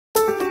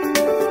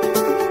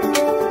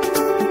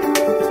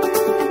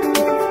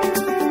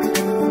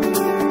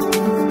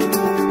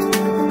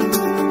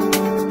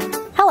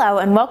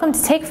and welcome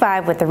to Take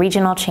 5 with the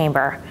Regional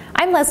Chamber.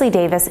 I'm Leslie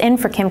Davis, in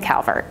for Kim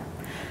Calvert.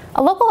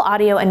 A local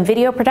audio and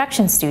video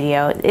production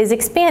studio is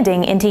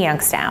expanding into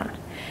Youngstown.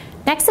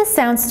 Nexus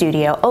Sound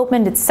Studio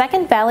opened its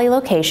Second Valley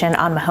location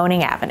on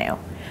Mahoning Avenue.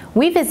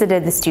 We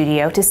visited the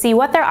studio to see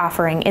what they're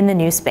offering in the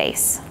new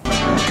space.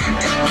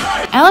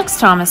 Alex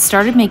Thomas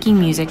started making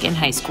music in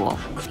high school.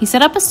 He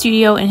set up a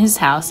studio in his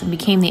house and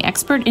became the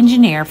expert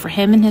engineer for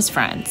him and his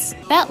friends.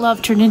 That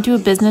love turned into a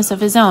business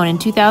of his own in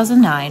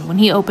 2009 when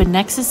he opened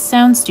Nexus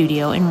Sound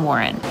Studio in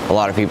Warren. A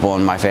lot of people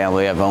in my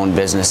family have owned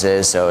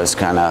businesses, so it's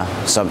kind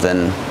of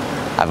something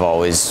I've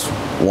always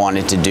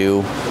wanted to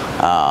do.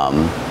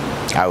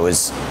 I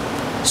was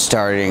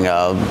starting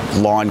a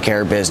lawn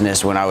care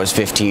business when I was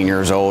 15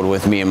 years old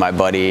with me and my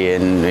buddy,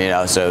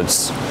 and so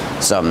it's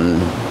something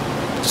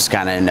just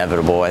kind of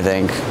inevitable, I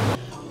think.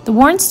 The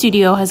Warren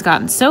studio has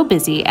gotten so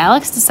busy,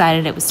 Alex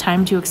decided it was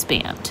time to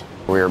expand.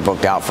 We were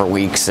booked out for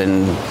weeks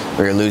and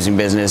we were losing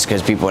business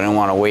because people didn't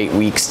want to wait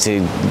weeks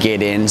to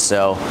get in,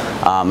 so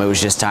it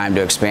was just time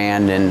to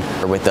expand. And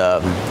with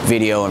the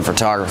video and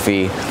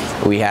photography,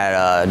 we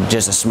had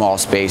just a small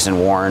space in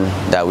Warren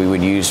that we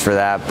would use for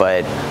that,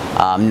 but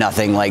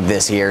nothing like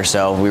this here,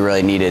 so we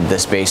really needed the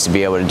space to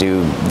be able to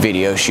do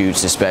video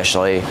shoots,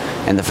 especially,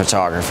 and the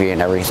photography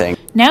and everything.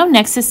 Now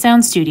Nexus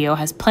Sound Studio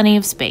has plenty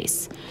of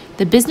space.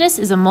 The business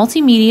is a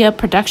multimedia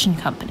production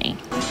company.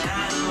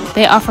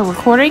 They offer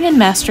recording and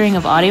mastering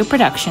of audio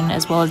production,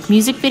 as well as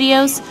music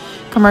videos,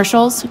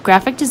 commercials,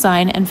 graphic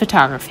design, and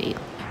photography.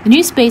 The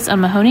new space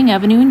on Mahoning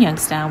Avenue in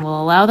Youngstown will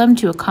allow them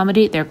to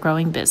accommodate their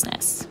growing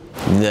business.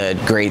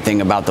 The great thing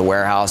about the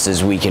warehouse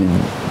is we can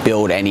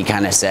build any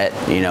kind of set,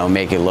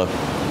 make it look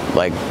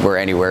like we're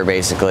anywhere,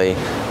 basically.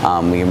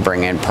 We can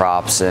bring in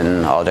props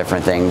and all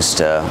different things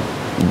to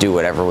do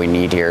whatever we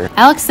need here.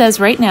 Alex says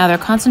right now they're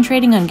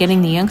concentrating on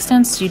getting the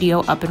Youngstown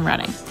studio up and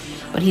running,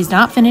 but he's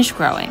not finished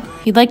growing.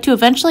 He'd like to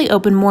eventually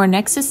open more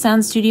Nexus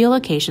Sound Studio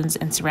locations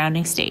in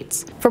surrounding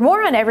states. For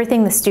more on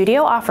everything the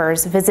studio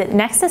offers, visit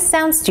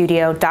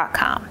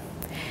nexussoundstudio.com.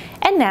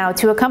 And now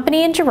to a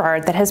company in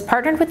Girard that has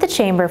partnered with the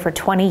Chamber for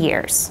 20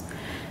 years.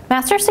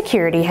 Master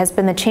Security has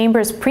been the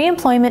Chamber's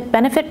pre-employment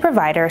benefit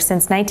provider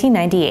since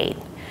 1998.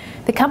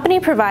 The company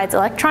provides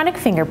electronic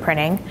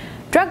fingerprinting,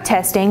 drug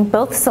testing,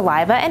 both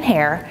saliva and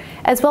hair,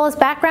 as well as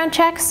background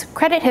checks,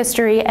 credit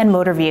history, and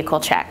motor vehicle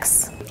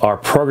checks. Our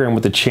program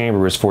with the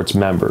Chamber is for its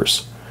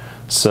members.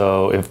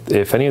 So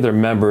if any of their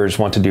members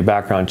want to do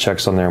background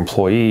checks on their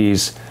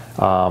employees,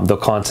 they'll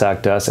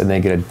contact us and they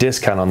get a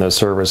discount on those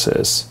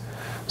services.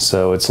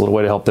 So it's a little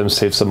way to help them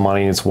save some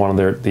money. It's one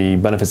of the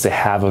benefits they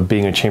have of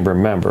being a Chamber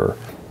member.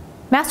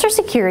 Master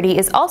Security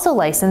is also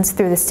licensed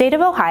through the state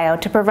of Ohio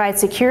to provide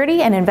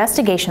security and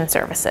investigation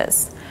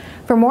services.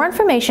 For more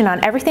information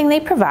on everything they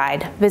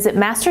provide, visit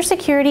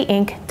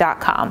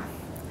mastersecurityinc.com.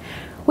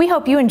 We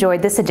hope you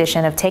enjoyed this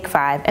edition of Take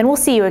 5, and we'll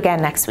see you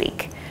again next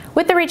week.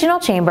 With the Regional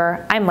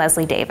Chamber, I'm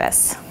Leslie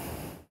Davis.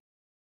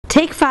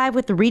 Take 5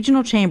 with the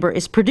Regional Chamber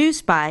is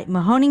produced by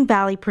Mahoning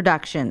Valley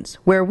Productions,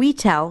 where we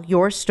tell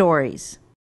your stories.